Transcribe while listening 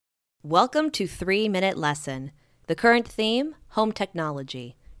Welcome to 3-Minute Lesson. The current theme, home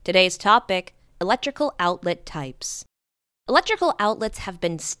technology. Today's topic, electrical outlet types. Electrical outlets have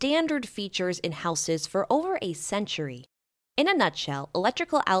been standard features in houses for over a century. In a nutshell,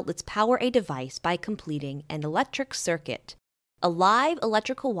 electrical outlets power a device by completing an electric circuit. A live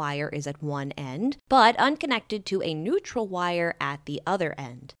electrical wire is at one end, but unconnected to a neutral wire at the other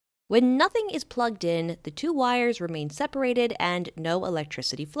end. When nothing is plugged in, the two wires remain separated and no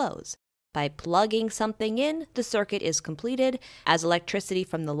electricity flows. By plugging something in, the circuit is completed as electricity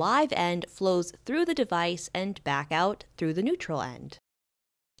from the live end flows through the device and back out through the neutral end.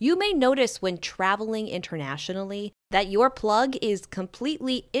 You may notice when traveling internationally that your plug is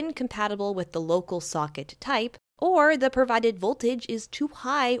completely incompatible with the local socket type, or the provided voltage is too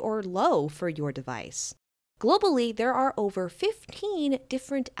high or low for your device. Globally, there are over 15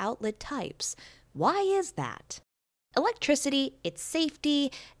 different outlet types. Why is that? Electricity, its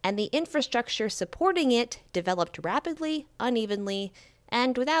safety, and the infrastructure supporting it developed rapidly, unevenly,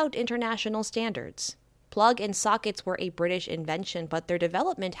 and without international standards. Plug and sockets were a British invention, but their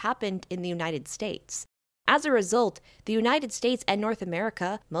development happened in the United States. As a result, the United States and North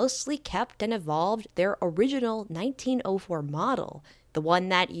America mostly kept and evolved their original 1904 model, the one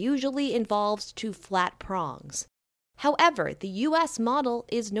that usually involves two flat prongs. However, the U.S. model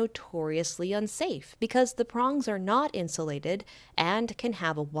is notoriously unsafe because the prongs are not insulated and can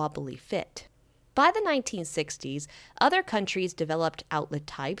have a wobbly fit. By the 1960s, other countries developed outlet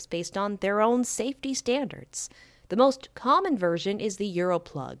types based on their own safety standards. The most common version is the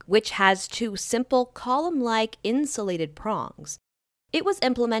Europlug, which has two simple column-like insulated prongs. It was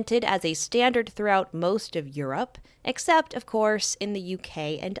implemented as a standard throughout most of Europe, except, of course, in the UK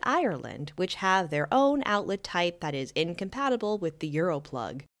and Ireland, which have their own outlet type that is incompatible with the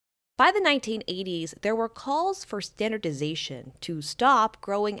Europlug. By the 1980s, there were calls for standardization to stop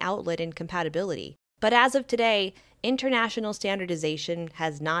growing outlet incompatibility, but as of today, international standardization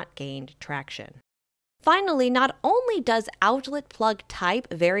has not gained traction. Finally, not only does outlet plug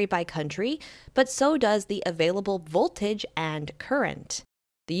type vary by country, but so does the available voltage and current.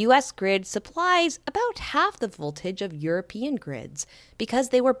 The U.S. grid supplies about half the voltage of European grids because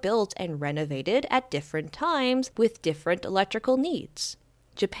they were built and renovated at different times with different electrical needs.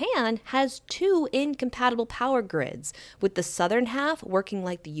 Japan has two incompatible power grids, with the southern half working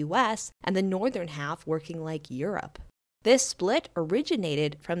like the U.S. and the northern half working like Europe. This split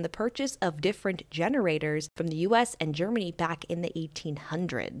originated from the purchase of different generators from the US and Germany back in the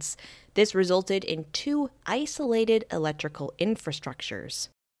 1800s. This resulted in two isolated electrical infrastructures.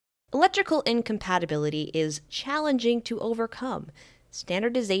 Electrical incompatibility is challenging to overcome.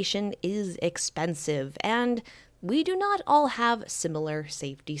 Standardization is expensive, and we do not all have similar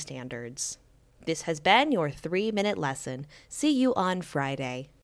safety standards. This has been your 3-Minute Lesson. See you on Friday.